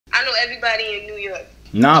I know everybody in New York.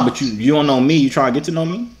 Nah, but you don't know me. You trying to get to know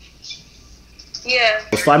me? Yeah.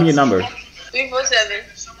 Well, slide me your number.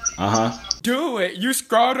 347. Do it. You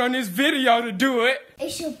scrolled on this video to do it.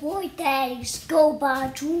 It's your boy Daddy. Go by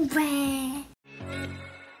Joovier.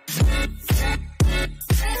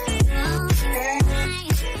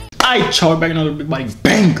 Alright, y'all, back another big body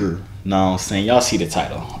banger. Know what I'm saying? Y'all see the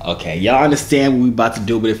title. Okay, y'all understand what we about to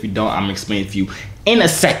do, but if you don't, I'm gonna explain it to you in a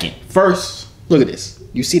second. First, look at this.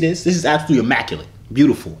 You see this? This is absolutely immaculate.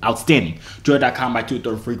 Beautiful. Outstanding. Joovier.com by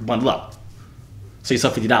 2 free bundle up. Save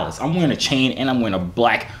yourself $50. I'm wearing a chain and I'm wearing a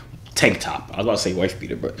black tank top. I was about to say wife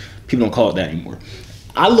beater, but people don't call it that anymore.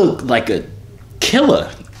 I look like a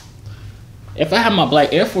killer. If I had my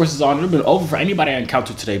black Air Forces on, it would have been over for anybody I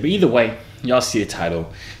encountered today. But either way, y'all see the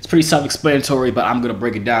title. It's pretty self-explanatory, but I'm going to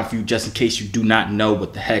break it down for you just in case you do not know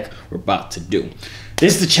what the heck we're about to do.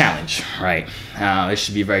 This is the challenge, right? This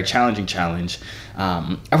should be a very challenging challenge.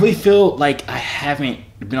 I really feel like I haven't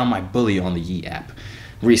been on my bully on the Yee app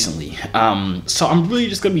recently. So I'm really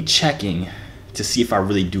just going to be checking to see if I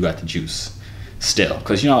really do got the juice still.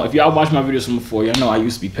 Because, you know, if y'all watch my videos from before, y'all know I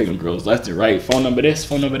used to be picking girls left and right. Phone number this,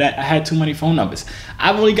 phone number that. I had too many phone numbers.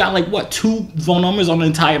 I've only got like, what, 2 phone numbers on my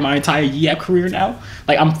entire Yee app career now?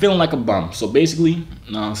 Like, I'm feeling like a bum. So basically, you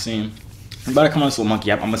know what I'm saying? I'm about to come on this little monkey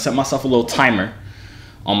app. I'm going to set myself a little timer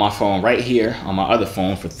on my phone right here on my other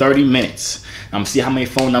phone for 30 minutes. I'm gonna see how many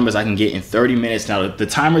phone numbers I can get in 30 minutes. Now the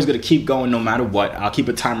timer is gonna keep going no matter what. I'll keep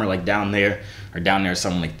a timer like down there or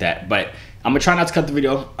something like that. But I'm gonna try not to cut the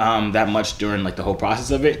video that much during like the whole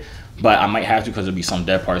process of it. But I might have to because there'll be some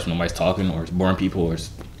dead parts when nobody's talking, or it's boring people, or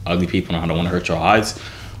it's ugly people and I don't want to hurt your eyes.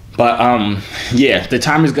 But yeah, the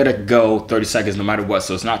timer's gonna go 30 seconds no matter what.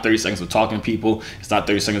 So it's not 30 seconds of talking to people. It's not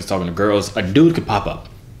 30 seconds of talking to girls. A dude could pop up.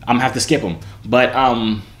 I'm gonna have to skip them, but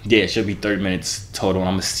yeah, it should be 30 minutes total, and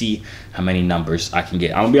I'm gonna see how many numbers I can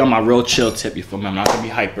get. I'm gonna be on my real chill tip, you feel me? I'm not gonna be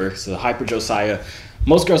hyper. So hyper Josiah,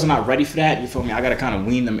 most girls are not ready for that, you feel me? I gotta kind of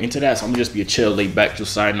wean them into that, so I'm gonna just be a chill, laid back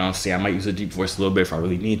Josiah. You know what I'm saying? I might use a deep voice a little bit if I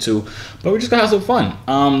really need to, but we're just gonna have some fun.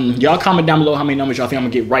 Y'all comment down below how many numbers y'all think I'm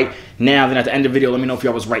gonna get right now. Then at the end of the video, let me know if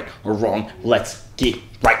y'all was right or wrong. Let's get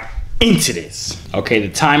right into this. Okay,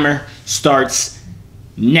 the timer starts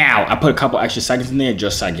now. I put a couple extra seconds in there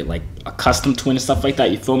just so I get like accustomed to it and stuff like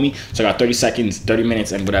that, you feel me? So I got 30 seconds, 30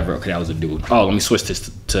 minutes, and whatever. Okay, that was a dude. Oh, let me switch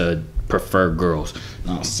this to prefer girls.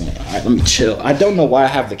 No, I'm saying, all right, let me chill. I don't know why I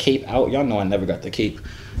have the cape out. Y'all know I never got the cape.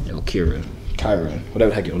 Yo, Kyra, whatever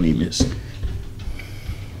the heck your name is.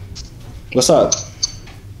 What's up?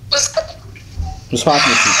 What's up? What's poppin'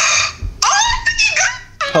 with you?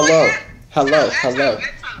 Hello.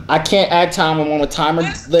 I can't add time. I'm on a timer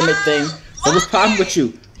limit thing. So what's poppin' with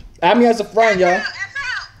you? Add me as a friend, y'all.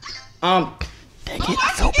 Dang it,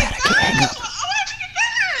 I feel bad. I can't hang up.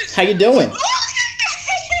 How you doing?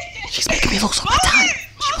 She's making me lose all my time.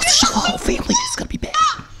 She wants to show the whole family. This is gonna be bad.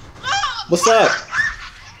 What's up?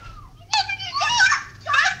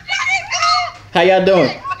 How y'all doing?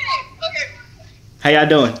 How y'all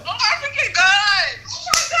doing?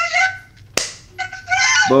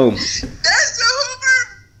 Boom.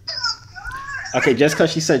 Okay, just because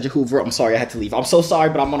she said Joovier, I'm sorry, I had to leave. I'm so sorry,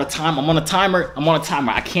 but I'm on a timer. I'm on a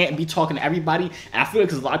timer. I can't be talking to everybody. And I feel like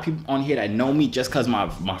there's a lot of people on here that know me just because my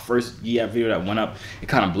first Yee video that went up, it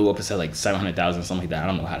kind of blew up. It said like 700,000, something like that. I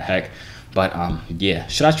don't know how the heck. But yeah,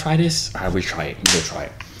 should I try this? All right, we try it. We'll try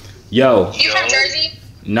it. Yo. You from Jersey?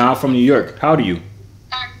 Nah, I'm from New York. How old are you?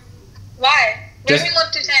 Why? What do you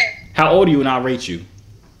want to say? How old are you and I'll rate you?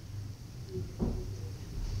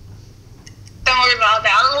 Don't worry about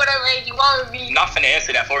that. I don't know what I rate you want to be. Not finna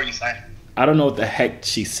answer that for you, son. I don't know what the heck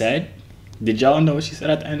she said. Did y'all know what she said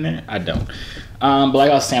at the end there? I don't. But like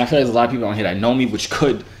I was saying, I feel like there's a lot of people on here that know me, which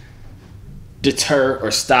could deter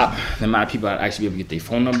or stop the amount of people that actually be able to get their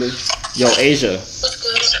phone numbers. Yo, Asia. What's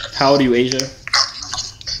good? How old are you, Asia?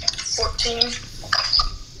 14.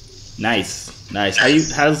 Nice.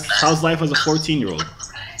 How's life as a 14-year-old?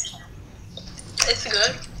 It's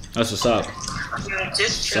good. That's what's up.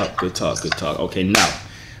 Just What's up? Good talk. Okay, now,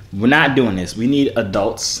 we're not doing this. We need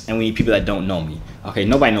adults, and we need people that don't know me. Okay,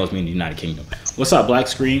 nobody knows me in the United Kingdom. What's up, Black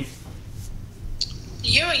Screen?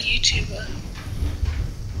 You're a YouTuber.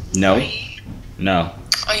 No. No.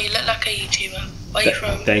 Oh, you look like a YouTuber. Where are you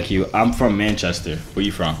from? Thank you. I'm from Manchester. Where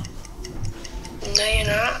you from? No, you're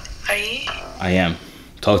not. Are you? I am.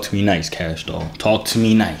 Talk to me nice, Cash Doll. Talk to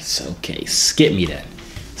me nice. Okay, skip me then.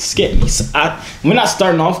 Skip me. So we're not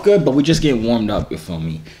starting off good, but we're just getting warmed up, you feel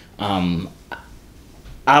me? I'll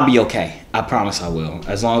be okay. I promise I will.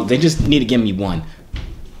 As long as they just need to give me one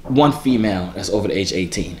female that's over the age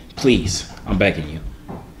 18. Please. I'm begging you.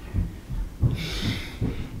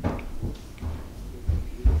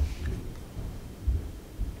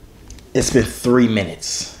 It's been 3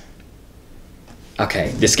 minutes. Okay,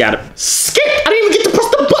 this gotta skip. I didn't even get to press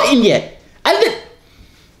the button yet. I didn't.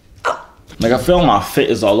 Oh. Like I feel my fit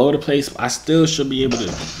is all over the place. But I still should be able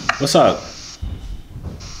to. What's up?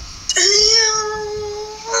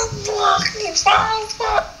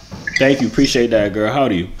 Thank you, appreciate that, girl. How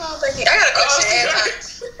old are you? Oh, thank you. I got a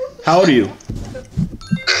question. How old are you?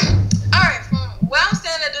 Alright, from where I'm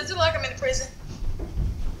standing at, does it look like I'm in prison?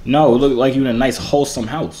 No, it look like you in a nice wholesome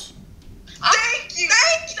house. Thank you.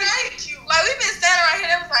 Like we've been standing right here.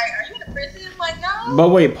 They was like, "Are you in a prison?" I'm like, no. But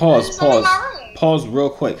wait, pause, This is only my room. pause real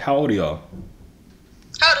quick. How old are y'all?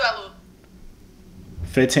 How do I look?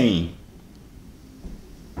 15.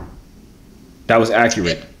 That was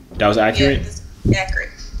accurate. That was accurate? Yeah, it's accurate.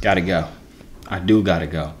 Gotta go. I do gotta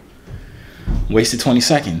go. Wasted 20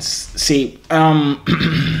 seconds. See,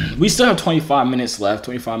 we still have 25 minutes left.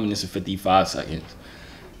 25 minutes and 55 seconds.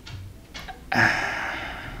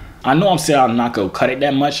 I know I'm saying I'm not gonna cut it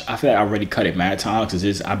that much. I feel like I already cut it mad times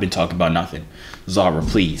because I've been talking about nothing. Zara,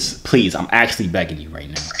 please. Please, I'm actually begging you right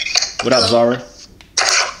now. What up, Zara?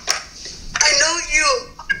 I know you.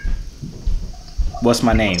 What's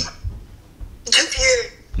my name?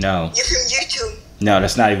 Joovier. No. You're from YouTube. No,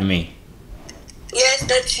 that's not even me. Yes,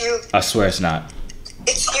 that's you. I swear it's not.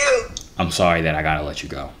 It's you. I'm sorry that I gotta let you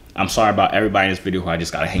go. I'm sorry about everybody in this video who I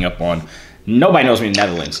just gotta hang up on. Nobody knows me in the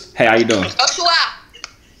Netherlands. Hey, how you doing? Oshua.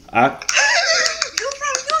 I, You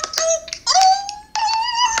from YouTube?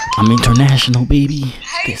 I'm international, baby.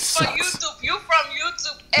 Hey, This from sucks. YouTube. You from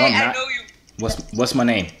YouTube? No, I'm Hey, I not. know you. What's my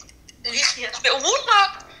name?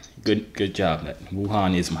 Wuhan. Good job. That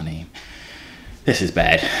Wuhan is my name. This is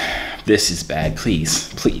bad. This is bad. Please.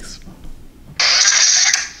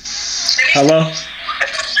 Hello?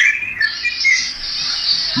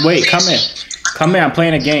 Wait, come in. Come in. I'm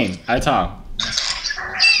playing a game. At a time.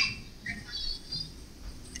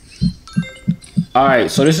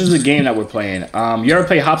 Alright, so this is the game that we're playing. You ever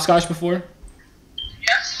play hopscotch before?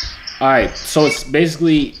 Yes. Alright, so it's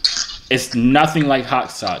basically, it's nothing like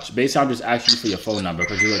hopscotch. Basically, I'm just asking you for your phone number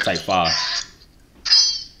because you're type 5.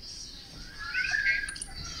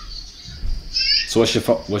 So what's your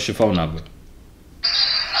phone number? 99,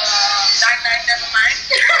 never mind.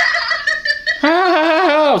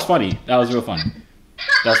 That was funny. That was real funny.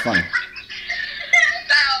 That was funny. 1, 2,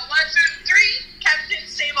 3, Captain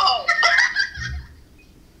Seymour.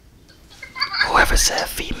 Whoever said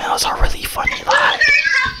females are really funny live.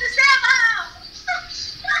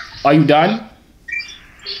 Are you done? He asked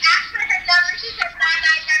for her number. She said 99,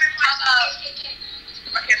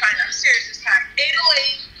 okay, fine. I'm serious this time.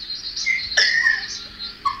 808.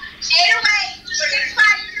 808.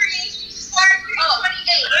 653.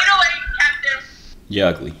 4328. 808, Captain. You're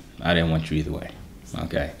ugly. I didn't want you either way.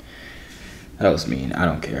 Okay. That was mean. I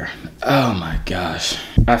don't care. Oh my gosh.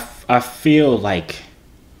 I feel like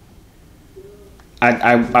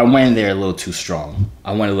I went there a little too strong.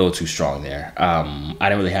 I went a little too strong there. I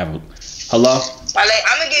didn't really have a... Hello? I'm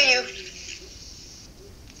gonna give you...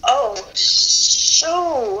 Oh, shoot.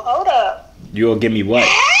 Hold up. You'll give me what?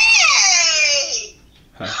 Hey!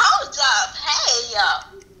 Huh. Hold up. Hey,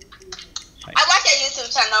 I watch that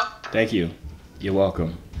YouTube channel. Thank you. You're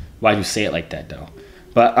welcome. Why'd you say it like that though?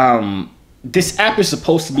 But this app is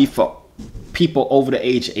supposed to be for people over the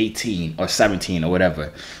age of 18 or 17 or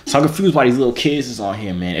whatever. So I'm confused why these little kids is on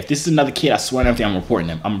here, man. If this is another kid, I swear on everything, I'm reporting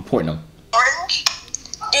them. Orange?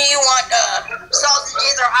 Do you want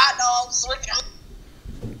sausages or hot dogs?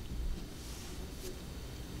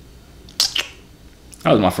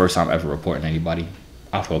 That was my first time ever reporting anybody.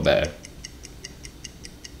 I feel bad.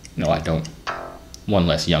 No, I don't. One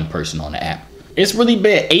less young person on the app. It's really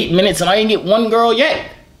been 8 minutes and I ain't get one girl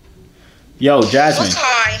yet. Yo, Jasmine.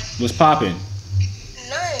 What's poppin'?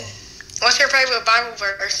 None. What's your favorite Bible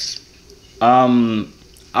verse? I'm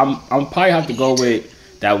probably have to go with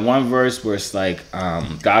that one verse where it's like,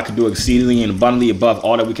 God could do exceedingly and abundantly above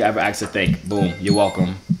all that we could ever ask to think. Boom, you're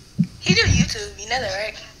welcome. He do YouTube, you know that,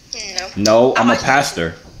 right? No. No, I'm a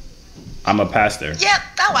pastor. I'm a pastor. Yep,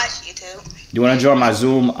 I watch YouTube. You wanna join my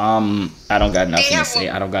Zoom? I don't got nothing to say.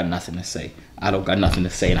 I don't got nothing to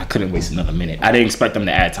say, and I couldn't waste another minute. I didn't expect them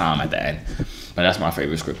to add time at the end. But that's my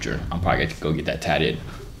favorite scripture. I'm probably gonna go get that tatted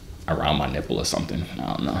around my nipple or something. I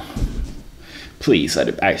don't know. Please let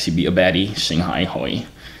it actually be a baddie. Shanghai Hoi.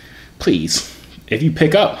 Please. If you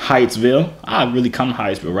pick up Hyattsville, I'll really come to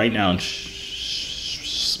Hyattsville right now and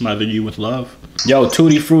smother you with love. Yo,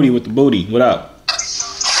 Tutti Frutti with the booty. What up?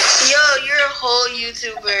 Yo, you're a whole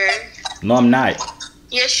YouTuber. No, I'm not.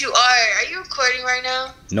 Yes, you are. Are you recording right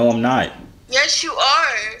now? No, I'm not. Yes, you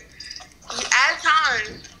are. You add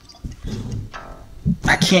time.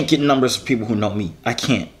 I can't get numbers of people who know me. I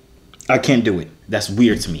can't. I can't do it. That's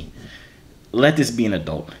weird to me. Let this be an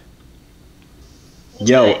adult.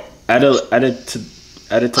 Yo, add a to.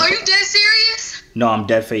 Are you dead serious? No, I'm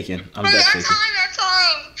dead faking. I'm dead faking.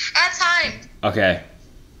 At time. Okay.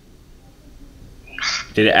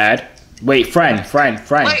 Did it add? Wait, friend. Wait,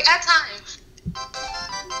 at time.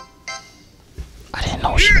 I didn't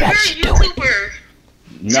know she actually do it.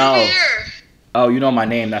 No. Joovier. Oh, you know my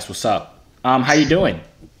name. That's what's up. How you doing?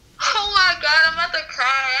 Oh my god, I'm about to cry.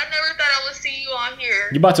 I never thought I would see you on here.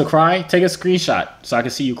 You about to cry? Take a screenshot so I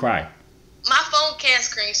can see you cry. My phone can't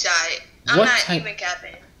screenshot it. I'm What not type- even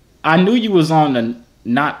capping. I knew you was on the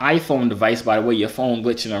not iPhone device, by the way. Your phone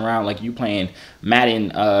glitching around like you playing Madden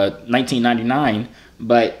 1999.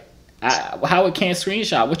 But how it can't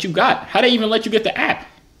screenshot? What you got? How they even let you get the app?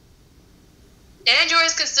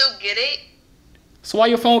 Androids can still get it. So why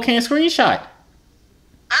your phone can't screenshot?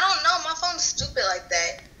 I don't know. My phone's stupid like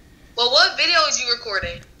that. Well, what video is you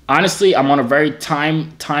recording? Honestly, I'm on a very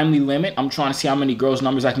timely limit. I'm trying to see how many girls'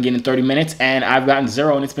 numbers I can get in 30 minutes, and I've gotten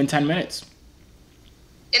 0, and it's been 10 minutes.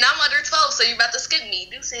 And I'm under 12, so you're about to skip me.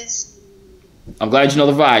 Deuces. I'm glad you know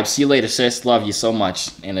the vibe. See you later, sis. Love you so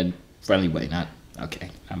much. In a friendly way. Not okay.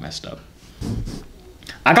 I messed up.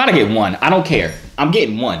 I gotta get one. I don't care. I'm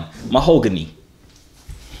getting one. Mahogany.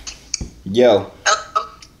 Yo.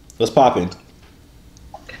 What's poppin'?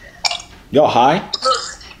 Y'all high?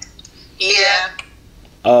 Yeah.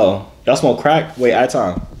 Oh. Y'all smoke crack? Wait, add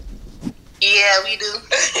time. Yeah, we do.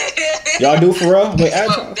 Y'all do for real? Wait, add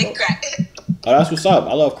time. Big crack. Oh, that's what's up.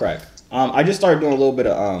 I love crack. I just started doing a little bit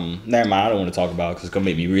of never mind. I don't want to talk about it because it's gonna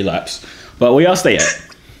make me relapse. But where y'all stay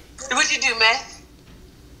at? What you do, man?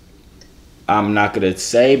 I'm not gonna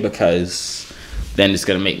say because then it's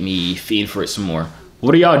gonna make me fiend for it some more.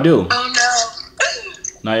 What do y'all do? Oh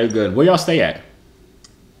no. No, you're good. Where y'all stay at?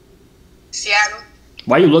 Seattle.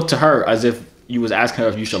 Why you look to her as if you was asking her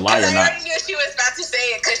if you should lie or I not? already knew she was about to say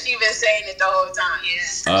it because she been saying it the whole time.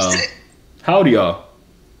 Yeah. How old are y'all?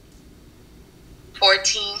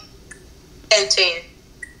 14 and 10.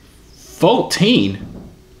 14?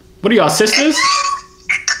 What are y'all, sisters?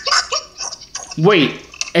 Wait,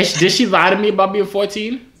 did she lie to me about being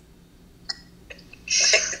 14? It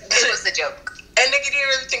was a joke. And nigga didn't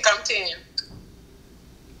really think I'm 10.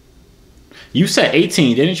 You said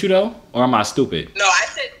 18, didn't you though? Or am I stupid? No, I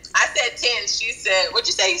said 10. She said, what'd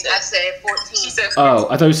you say? I said 14. She said 14. Oh,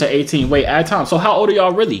 I thought you said 18. Wait, add time. So how old are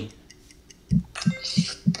y'all really?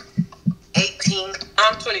 18.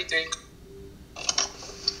 I'm 23.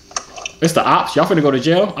 It's the ops. Y'all finna go to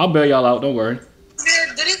jail? I'll bail y'all out. Don't worry. Did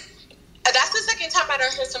it? That's the second time I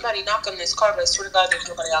done heard somebody knock on this car, but I swear to God, there's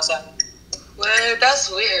nobody outside. Well, that's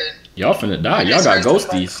weird. Y'all finna die. Y'all got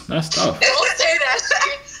ghosties. That's tough. Don't say that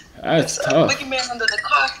shit. That's tough. Look at me under the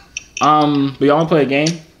car. But y'all wanna play a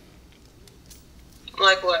game?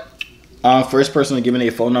 Like what? First person to give me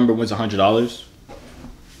a phone number wins $100.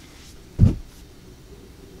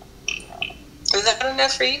 Is that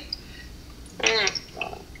enough for you?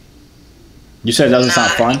 You said that doesn't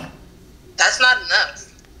sound fun? That's not enough.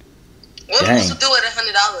 What Dang. would you do at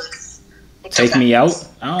 $100? Take me out?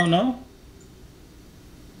 I don't know.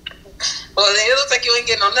 Well, then it looks like you ain't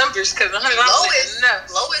getting no numbers because $100 is enough.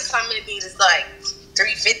 Lowest I'm gonna need is like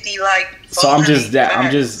 $350, like. So I'm just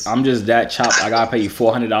that chopped. I gotta pay you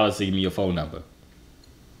 $400 to give me your phone number.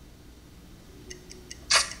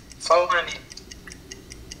 400.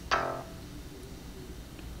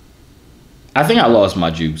 I think I lost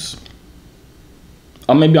my juice.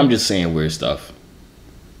 Or maybe I'm just saying weird stuff.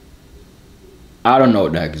 I don't know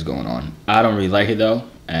what the heck is going on. I don't really like it though.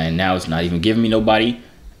 And now it's not even giving me nobody.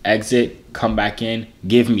 Exit, come back in,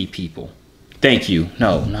 give me people. Thank you.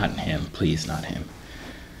 No, not him. Please, not him.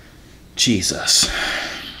 Jesus.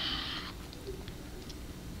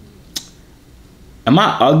 Am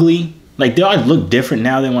I ugly? Like, do I look different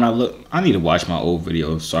now than when I look? I need to watch my old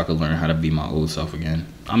videos so I can learn how to be my old self again.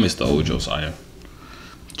 I miss the old Josiah.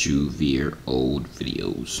 Joovier old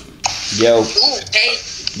videos. Yo. Ooh, hey.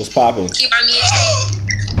 What's poppin'? Can you buy me a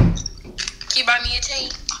chain? Can you buy me a chain?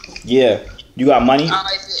 Yeah. You got money? I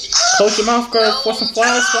like it. Close your mouth, girl. What's some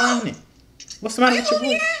flowers flying it? What's the matter with your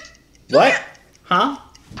room? What? Huh?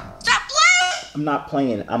 Stop playing. I'm not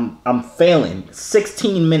playing. I'm failing.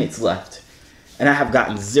 16 minutes left. And I have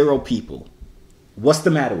gotten 0 people. What's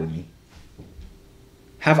the matter with me?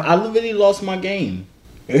 Have I really lost my game?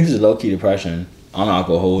 This is low-key depression. I'm not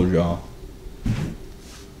gonna hold y'all.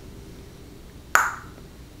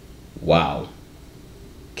 Wow.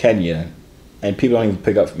 Kenya. And people don't even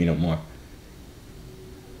pick up for me no more.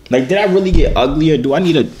 Like, did I really get uglier? Do I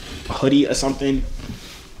need a hoodie or something?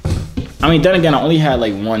 I mean, then again, I only had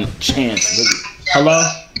like one chance. Really. Hello?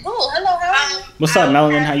 Oh, hello, how are you? What's up,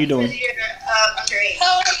 Melanin? How you doing? Underage.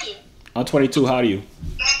 How old are you? I'm 22. How old are you?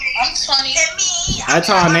 I'm 20. And me. I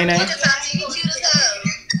told Nene.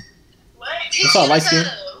 What's up, light skin?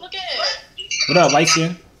 Look at it. What up, light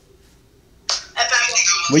skin?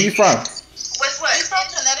 Where you from? What? You from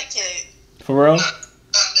Connecticut. For real?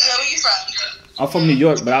 Yeah, where you from? I'm from New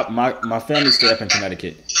York, but my family stay up in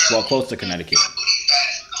Connecticut. Well, close to Connecticut.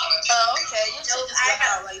 Oh, okay. You still just went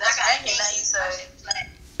out like that. I ain't hear nothing you said.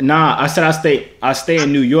 Nah, I said I stay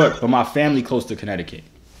in New York, but my family close to Connecticut.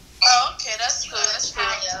 Oh, okay. That's cool. That's cool.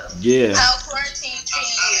 Yeah. How quarantine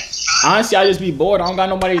treating you? Honestly, I just be bored. I don't got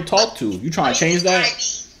nobody to talk to. You trying to change that?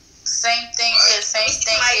 Same thing here. Same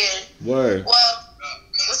thing here. Word. Well,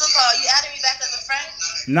 what's it called? You added me back as a friend?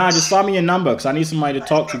 Nah, just slide me your number because I need somebody to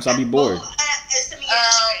talk to because I be bored.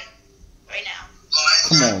 Right now.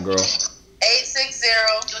 Come on, girl.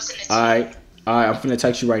 860. Alright, I'm finna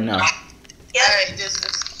text you right now. Yeah. Alright, just.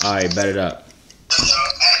 Alright, bet it up.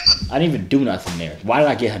 I didn't even do nothing there. Why did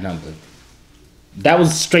I get her number? That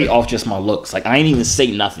was straight off just my looks. Like, I ain't even say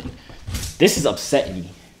nothing. This is upsetting me.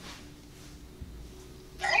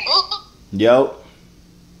 Yo.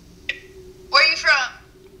 Where you from?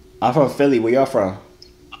 I'm from Philly. Where y'all from?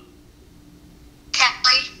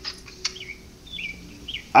 Cali.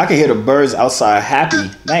 I can hear the birds outside happy.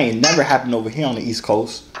 That ain't never happened over here on the East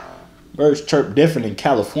Coast. Birds chirp different in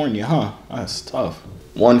California, huh? That's tough.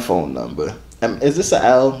 One phone number. Is this a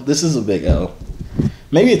L? This is a big L.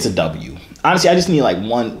 Maybe it's a W. Honestly, I just need like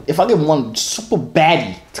one. If I get one super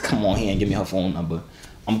baddie to come on here and give me her phone number,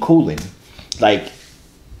 I'm cooling. Like,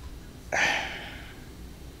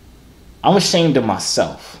 I'm ashamed of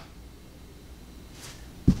myself.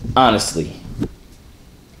 Honestly.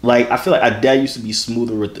 Like, I feel like my dad used to be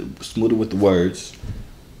smoother with the words.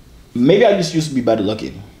 Maybe I just used to be better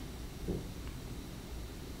looking.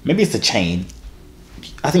 Maybe it's the chain.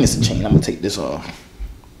 I think it's the chain. I'm gonna take this off.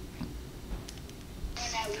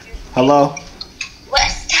 Hello?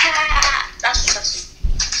 What's that? That's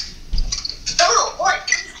oh, what?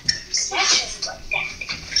 Snatching like that.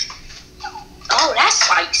 Oh, that's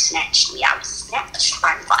why you snatched me. I was snatched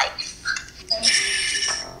by life.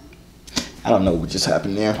 I don't know what just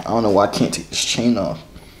happened there. I don't know why I can't take this chain off.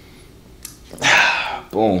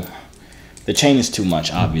 Boom. The chain is too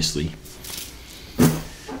much, obviously.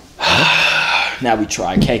 Now we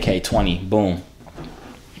try KK20. Boom.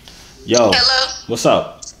 Yo. Hello. What's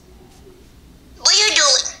up? What you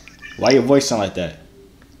doing? Why your voice sound like that?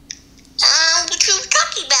 What you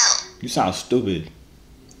talking about? You sound stupid.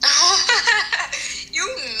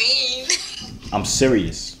 You mean? I'm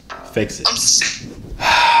serious. Fix it.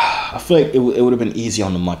 I feel like it would have been easy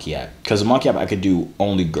on the Monkey app. Because the Monkey app, I could do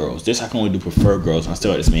only girls. This, I can only do preferred girls. And I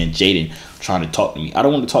still have this man, Jaden, trying to talk to me. I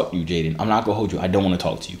don't want to talk to you, Jaden. I'm not going to hold you. I don't want to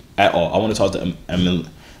talk to you at all. I want to talk to Emily.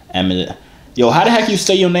 Yo, how the heck you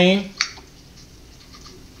say your name?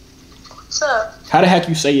 What's up? How the heck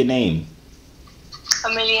you say your name?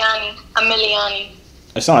 Emiliani.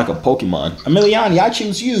 It sounds like a Pokemon. Emiliani, I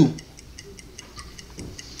choose you.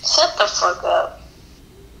 Shut the fuck up.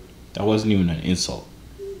 That wasn't even an insult.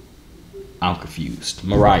 I'm confused.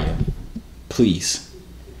 Mariah, please.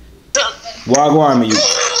 Wagwan, you.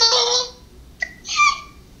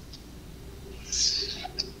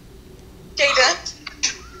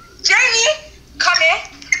 Jamie, come here.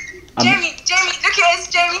 Jamie, look at this.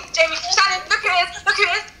 Jamie, Shannon, look at this.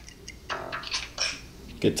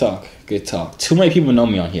 Good talk. Too many people know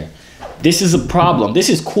me on here. This is a problem. This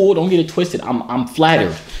is cool. Don't get it twisted. I'm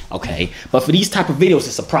flattered. Okay, but for these type of videos,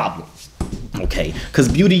 it's a problem. Okay, because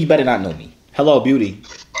Beauty, you better not know me. Hello, Beauty.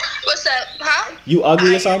 What's up, huh? You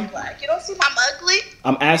ugly or something? You don't see I'm ugly?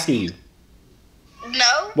 I'm asking you.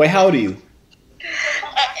 No. Wait, how old are you?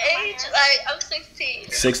 Age, I'm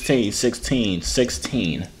 16.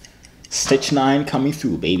 16. Stitch 9 coming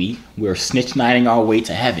through, baby. We're snitch 9ing our way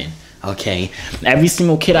to heaven. Okay. Every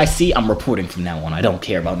single kid I see, I'm reporting from now on. I don't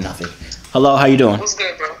care about nothing. Hello, how you doing? What's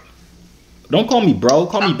good, bro? Don't call me bro.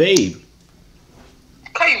 Call me babe.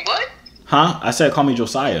 Call you what? Huh? I said call me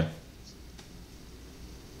Josiah.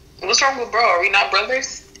 What's wrong with bro? Are we not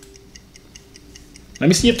brothers? Let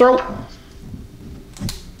me see your throat.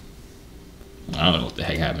 I don't know what the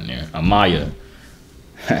heck happened there. Amaya.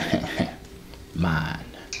 Mine.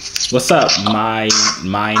 What's up, mine?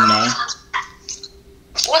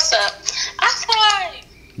 What's up? I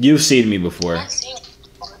You've seen me before. I've seen you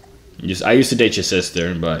before. I used to date your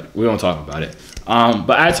sister, but we don't talk about it.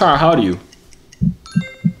 But Atar, how old are you?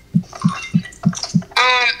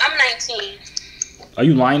 I'm 19. Are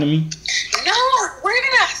you lying to me? No, where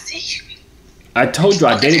did I see you? I told you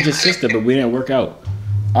I dated your sister, but we didn't work out.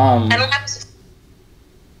 I don't have a sister.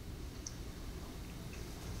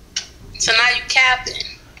 So now you capping.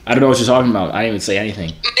 I don't know what you're talking about. I didn't even say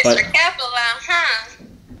anything. Mr. Capital, huh?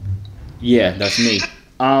 Yeah, that's me.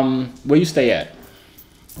 Where you stay at?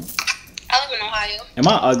 I live in Ohio. Am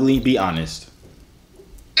I ugly? Be honest.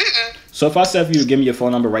 Mm-mm. So if I said for you to give me your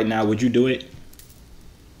phone number right now, would you do it?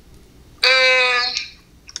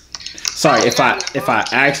 Sorry, if I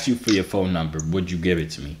asked you for your phone number, would you give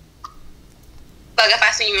it to me? Like if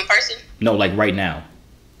I see you in person? No, like right now.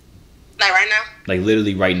 Like right now? Like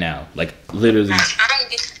literally right now. Like literally. I don't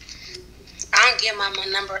get my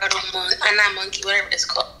number. I'm not monkey, whatever it's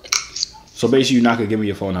called. So basically, you're not gonna give me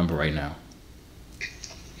your phone number right now.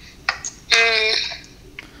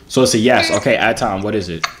 So it's a yes. Okay, at time. What is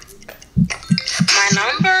it? My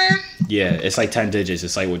number? Yeah, it's like 10 digits.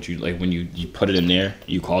 It's like what you like when you put it in there.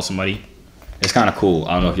 You call somebody. It's kind of cool.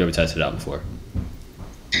 I don't know if you ever tested it out before.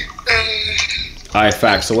 All right,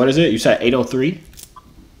 facts. So what is it? You said 803.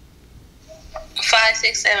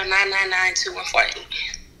 567-999-2148.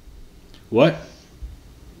 What?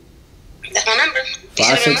 That's my number.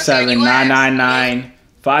 567-999.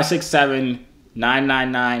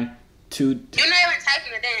 567-999. You're not even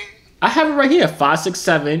typing it in. I have it right here.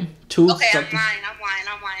 567-2. Okay, I'm lying.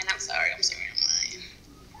 I'm sorry. I'm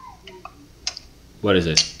lying. What is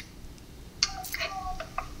it?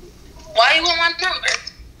 Why you want my number?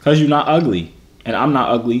 Because you're not ugly. And I'm not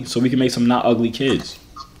ugly, so we can make some not ugly kids.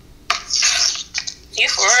 You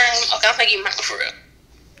for real? Okay, I'm thinking you for real.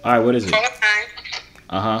 Alright, what is it?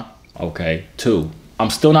 Uh-huh. Okay. 2. I'm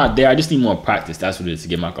still not there. I just need more practice. That's what it is to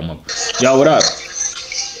get my come up. Yo, what up?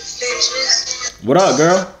 What up,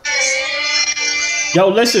 girl? Yo,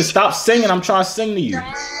 listen, stop singing. I'm trying to sing to you.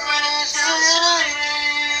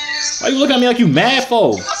 Why you looking at me like you mad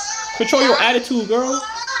for? Control your attitude, girl. What?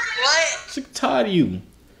 I'm sick tired of you.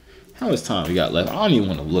 How much time we got left? I don't even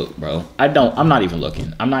want to look, bro. I'm not even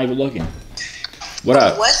looking. What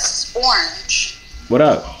up? What's orange? What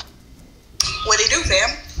up? What do you do,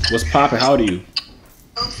 fam? What's poppin'? How old are you?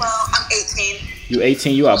 I'm 18. You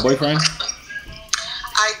 18? You got a boyfriend?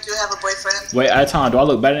 I do have a boyfriend. Wait, at a time. Do I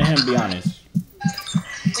look better than him? Be honest.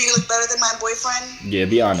 Do you look better than my boyfriend? Yeah,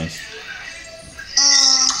 be honest.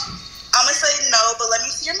 I'm gonna say no, but let me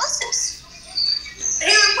see your muscles. He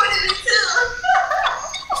reported me too.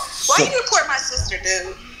 Why you report my sister,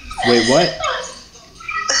 dude? Wait, what?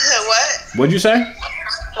 What? What'd you say?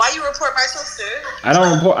 Why you report my sister?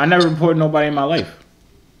 I never report nobody in my life.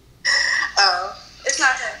 Oh, it's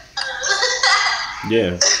not him.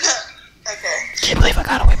 Yeah. Okay. Can't believe I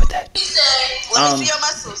got away with that. Let me see your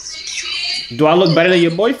muscles. Do I look better than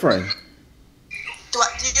your boyfriend? Do you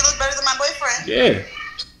look better than my boyfriend? Yeah.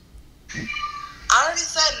 I already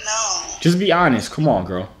said no. Just be honest. Come on,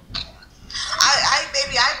 girl.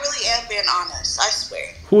 Baby, I really am being honest. I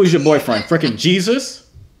swear. Who is your boyfriend? Freaking Jesus?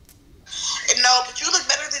 No, but you look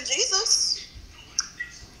better than Jesus.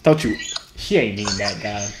 Don't you? She ain't mean that,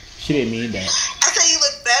 guy. She didn't mean that. I say you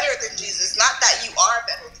look better than Jesus, not that you are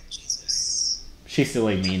better than Jesus. She still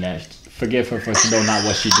ain't mean that. Forgive her for she know not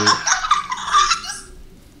what she did.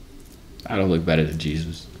 I don't look better than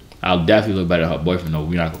Jesus. I'll definitely look better than her boyfriend, though.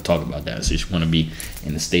 We're not going to talk about that. So she's going to be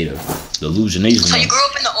in the state of delusionation. So you grew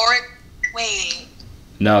up in the orange... Wait.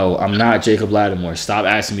 No, I'm not Jacob Lattimore. Stop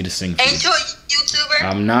asking me to sing for you. Ain't you a YouTuber?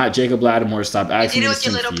 I'm not Jacob Lattimore. Stop asking me to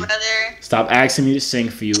sing for you. You did it with your little brother. Stop asking me to sing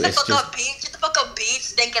for you. Shut It's the just... fuck up,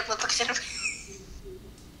 beats. Then get the fuck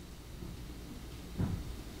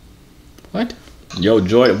What? Yo,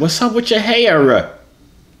 Jordan, what's up with your hair?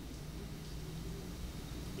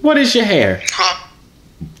 What is your hair? Huh?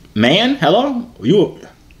 Man, hello? Were you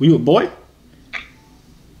a boy?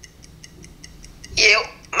 Yeah,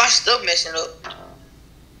 I'm still messing up.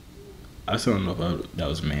 I still don't know if that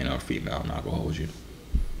was man or female. I'm not gonna hold you.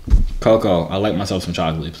 Coco, I like myself some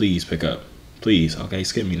chocolate. Please pick up. Please, okay?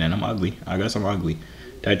 Skip me then. I'm ugly. I guess I'm ugly.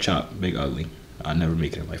 That chop, big ugly. I'll never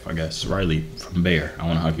make it in life, I guess. Riley from Bear. I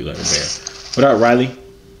want to hug you like a bear. What up, Riley?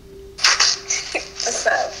 What's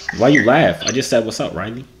up? Why you laugh? I just said, what's up,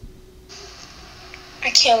 Riley?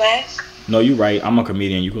 I can't laugh. No, you right. I'm a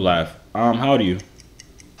comedian. You can laugh. How old are you?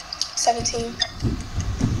 17.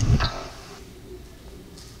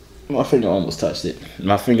 My finger almost touched it.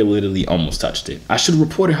 My finger literally almost touched it. I should have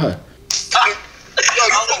reported her. Yo, you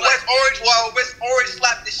from West Orange? Well, West Orange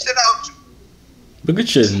slapped the shit out you. Look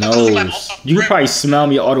at your nose. You can probably smell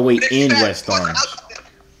me all the way in West Orange.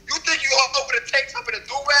 You think you all over the tank top of the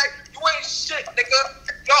do-rag? You ain't shit, nigga.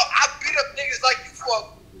 Yo, I beat up niggas like you for.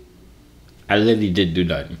 I literally didn't do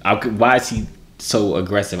nothing. Why is he so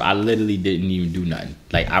aggressive? I literally didn't even do nothing.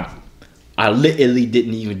 Like, I literally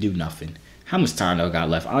didn't even do nothing. How much time do I got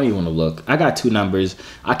left? I don't even want to look. I got 2 numbers.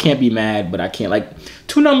 I can't be mad, but I can't. Like,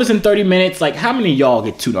 2 numbers in 30 minutes. Like, how many of y'all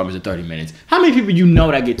get 2 numbers in 30 minutes? How many people you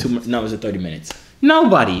know that get 2 numbers in 30 minutes?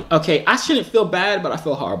 Nobody. Okay, I shouldn't feel bad, but I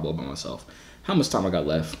feel horrible about myself. How much time I got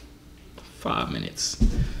left? 5 minutes.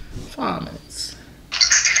 5 minutes.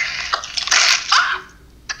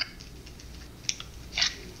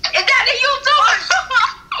 Is that the you doing?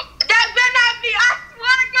 That better not be. I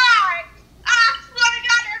swear to God. I swear to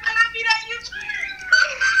God, that better not be that you.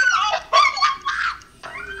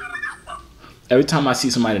 Every time I see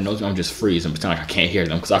somebody that knows me, I'm just freeze and pretend like I can't hear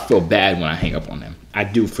them because I feel bad when I hang up on them. I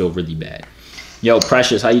do feel really bad. Yo,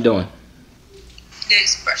 Precious, how you doing?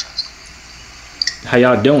 This Precious. How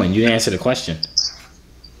y'all doing? You didn't answer the question.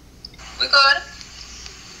 We good.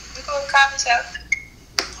 We good. Calm yourself.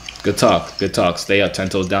 Good talk. Good talk. Stay up 10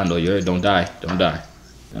 toes down though. You heard? Don't die. Don't die.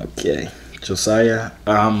 Okay. Josiah,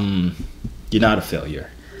 you're not a failure.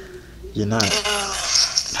 You're not.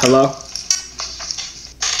 Hello?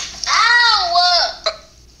 Ow!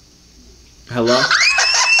 Hello?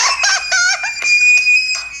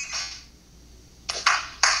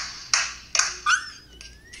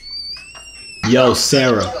 Yo,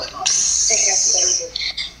 Sarah.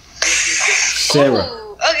 Sarah.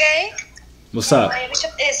 Ooh, okay. What's up?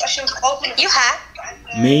 You hot?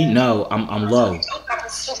 Me? No, I'm low.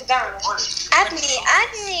 I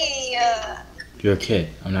need, You're a kid.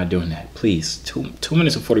 I'm not doing that. Please. 2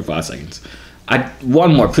 minutes and 45 seconds.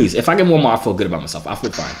 One more, please. If I get one more, I feel good about myself. I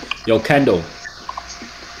feel fine. Yo, Kendall.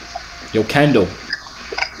 Yo, Kendall.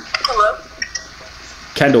 Hello?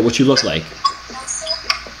 Kendall, what you look like?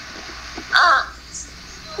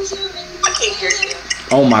 I can't hear you.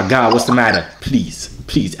 Oh my God, what's the matter? Please,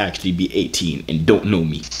 please actually be 18 and don't know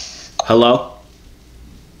me. Hello?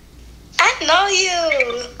 I know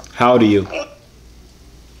you. How old are you?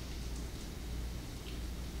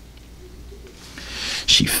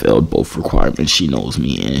 She failed both requirements. She knows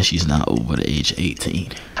me and she's not over the age of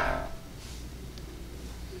 18.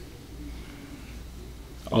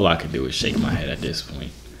 All I can do is shake my head at this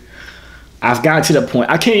point. I've gotten to the point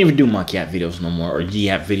I can't even do monkey app videos no more or yee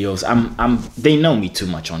app videos. They know me too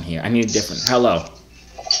much on here. I need a different. Hello.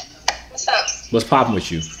 What's up? What's popping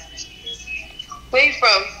with you? Where you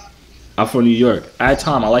from? I'm from New York. I had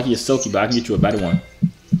time. I like your silky, but I can get you a better one.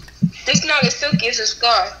 This not a silky, it's a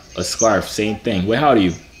scarf. A scarf, same thing. Wait, how old are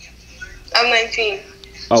you? I'm 19.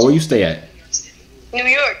 Oh, where you stay at? New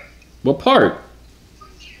York. What part?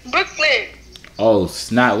 Brooklyn. Oh,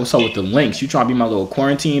 snap. What's up with the links? You trying to be my little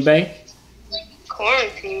quarantine bae?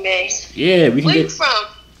 Quarantine, man. Yeah, we can Where you get. from?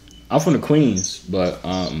 I'm from the Queens, but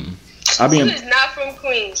I be You in. is not from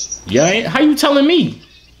Queens. Yeah, how you telling me?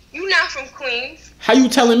 You not from Queens. How you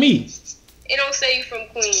telling me? It don't say you from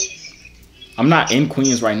Queens. I'm not in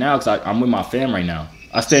Queens right now because I'm with my fam right now.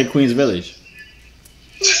 I stay in Queens Village.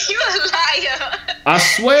 You a liar. I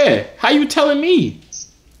swear. How you telling me?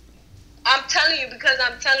 I'm telling you because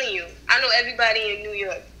I'm telling you. I know everybody in New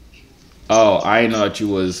York. Oh, I didn't know that you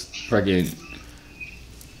was freaking.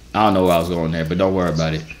 I don't know where I was going there, but don't worry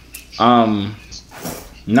about it.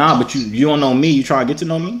 Nah, but you don't know me. You trying to get to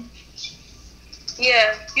know me?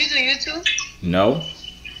 Yeah. You do YouTube? No.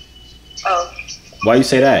 Oh. Why you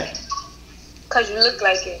say that? Because you look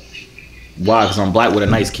like it. Why? Because I'm black with a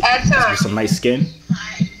nice At times. with some nice skin.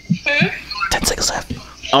 10 seconds left.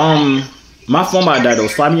 My phone about to die though.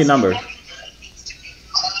 Slide me your number.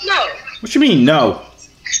 No. What you mean no?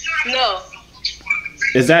 No.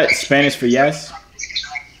 Is that Spanish for yes?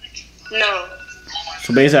 No.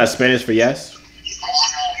 So basically that's Spanish for yes?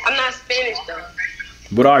 I'm not Spanish though.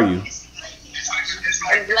 What are you?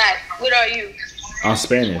 I'm black. What are you? I'm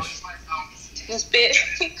Spanish. You spit?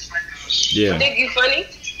 Yeah. Think you funny?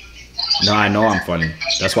 No, I know I'm funny.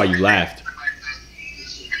 That's why you laughed.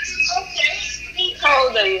 How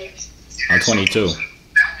old are you? I'm 22.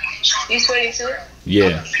 You 22?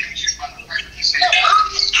 Yeah.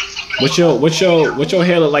 What's your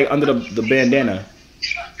hair look like under the bandana?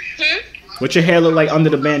 What's your hair look like under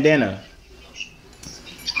the bandana?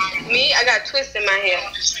 Me? I got twists in my hair.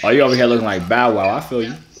 Oh, you over here looking like Bow Wow. I feel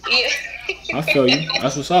you. Yeah. I feel you.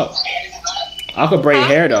 That's what's up. I could braid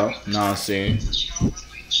hair though. No, I'm saying.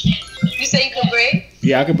 You say you can braid?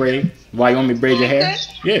 Yeah, I could braid. Why, you want me to braid your hair?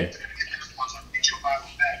 Yeah.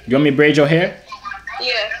 You want me to braid your hair?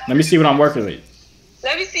 Yeah. Let me see what I'm working with.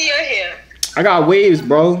 Let me see your hair. I got waves,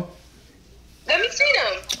 bro. Let me see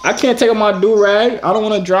them. I can't take off my do-rag. I don't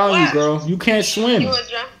want to drown you, Why? girl. You can't swim. You want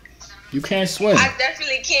to jump? You can't swim. I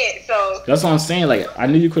definitely can't, so. That's what I'm saying. Like, I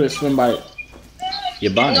knew you could have swim by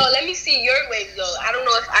your body. No, let me see your waves though. I don't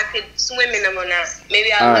know if I could swim in them or not.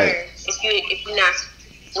 Maybe I'll All learn right. if you're not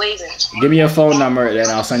waving. Give me your phone number, then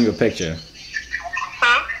I'll send you a picture.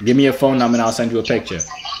 Huh? Give me your phone number and I'll send you a picture.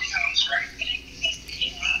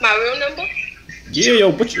 My real number? Yeah,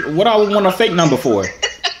 yo, what I would want a fake number for?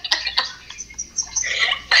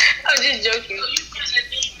 I'm just joking.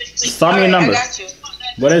 Tell me a number. I got you.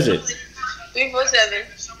 What is it? 347.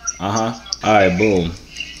 Alright, boom.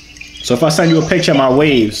 So if I send you a picture of my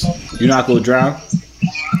waves, you're not gonna drown?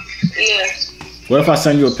 Yeah. What if I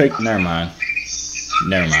send you a pic? Never mind.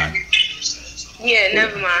 Yeah,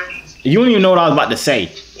 never mind. You don't even know what I was about to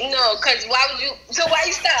say. No, cause why would you? So why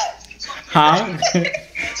you stop? Huh?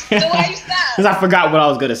 So why you stop? Because I forgot what I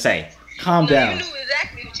was gonna say. Calm down. You knew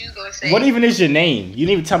exactly what you was gonna say. What even is your name? You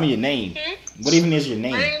didn't even tell me your name. What even is your My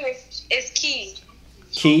name? name is Key.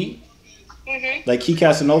 Key? Like Key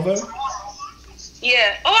Casanova?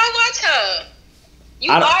 Yeah. Oh, I watch her.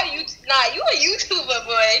 You a YouTuber,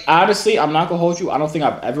 boy. Honestly, I'm not gonna hold you. I don't think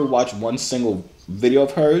I've ever watched one single video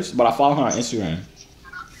of hers, but I follow her on Instagram.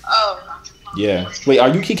 Oh. Yeah. Wait, are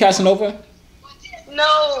you Key Casanova?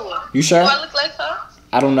 No. You sure? Do I look like her?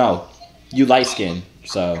 I don't know. You light skinned,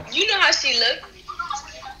 so. You know how she look.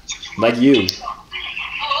 Like you.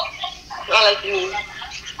 I like me.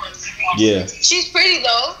 Yeah. She's pretty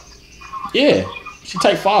though. Yeah. She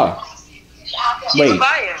take far. She's Wait. a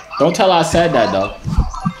buyer. Don't tell her I said that though.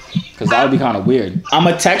 Cause that would be kind of weird.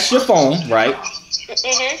 I'ma text your phone, right?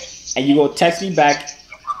 And you go text me back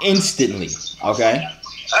instantly, okay?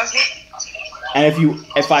 Okay. And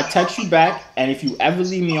if I text you back and if you ever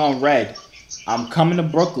leave me on red, I'm coming to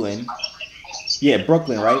Brooklyn. Yeah,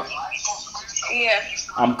 Brooklyn, right? Yeah.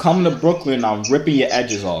 I'm coming to Brooklyn. I'm ripping your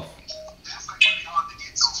edges off.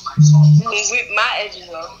 You mean rip my edges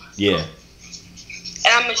off? Yeah.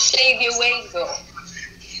 And I'm gonna shave your waves off.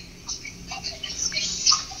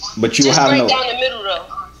 But you will Just have right no. down the middle though.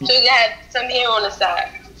 So you have some hair on the side.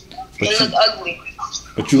 It look ugly.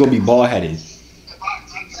 But you gonna be bald headed.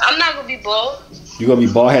 I'm not gonna be bald. You gonna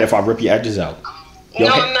be bald headed if I rip your edges out. No,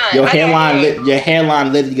 I'm not. Your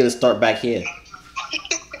hairline literally gonna start back here.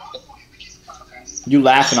 You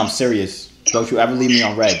laughing? I'm serious. Don't you ever leave me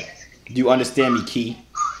on red. Do you understand me, Key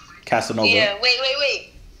Casanova? Yeah.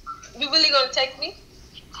 Wait. You really gonna text me?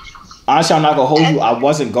 Honestly, I'm not gonna hold you. I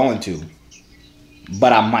wasn't going to,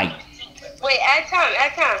 but I might. Wait. Add time.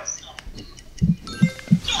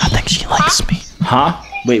 I think she likes me. Huh?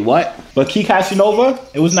 Wait, what? But Key Casanova,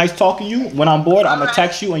 it was nice talking to you. When I'm bored, I'm gonna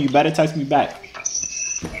text you and you better text me back.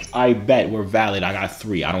 I bet we're valid. I got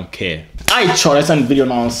 3. I don't care. Alright, y'all, that's on the video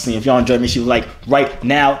now. If y'all enjoyed me, she was like right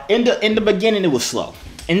now. In the beginning, it was slow.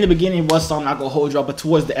 In the beginning, it was slow. I'm not gonna hold y'all, but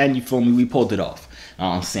towards the end, you feel me? We pulled it off. You know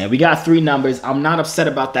what I'm saying? We got 3 numbers. I'm not upset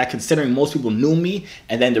about that considering most people knew me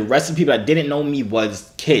and then the rest of the people that didn't know me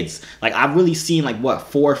was kids. Like I've really seen like what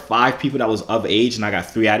 4 or 5 people that was of age and I got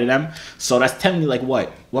 3 out of them. So that's technically like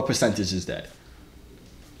what percentage is that?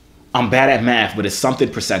 I'm bad at math, but it's something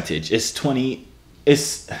percentage. It's 20,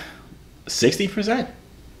 it's 60%?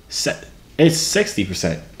 It's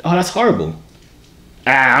 60%. Oh, that's horrible.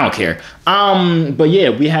 I don't care. But yeah,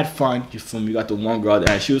 we had fun. You feel me? We got the one girl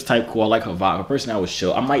that she was type cool. I like her vibe. Her personality was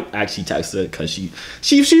chill. I might actually text her because she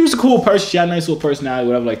was a cool person. She had a nice little personality,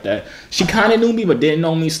 whatever like that. She kind of knew me but didn't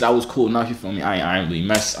know me, so that was cool enough. You feel me? I ain't really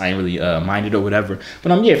mess. I ain't really minded or whatever.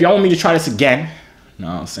 But yeah, if y'all want me to try this again, you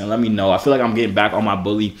know what I'm saying, let me know. I feel like I'm getting back on my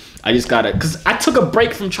bully. I just gotta, cause I took a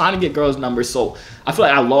break from trying to get girls' numbers, so I feel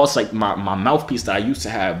like I lost like my mouthpiece that I used to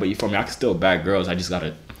have. But you feel me? I can still bag girls. I just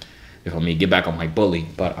gotta, you feel me, get back on my bully.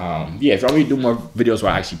 But yeah, if y'all want me to do more videos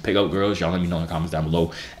where I actually pick up girls, y'all let me know in the comments down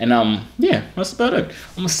below. And yeah, that's about it.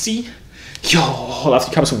 I'm gonna see. Yo, after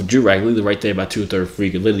you comments with Joovier, literally right there by 2/3 free.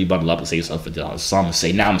 You can literally bundle up and save yourself $50. So I'm gonna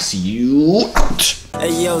say now I'm gonna see you out.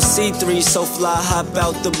 Hey yo, C3 so fly, hop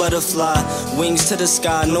out the butterfly. Wings to the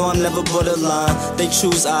sky, no I'm never borderline. They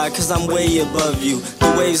choose I, cause I'm way above you.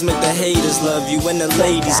 The waves make the haters love you when the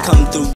ladies come through.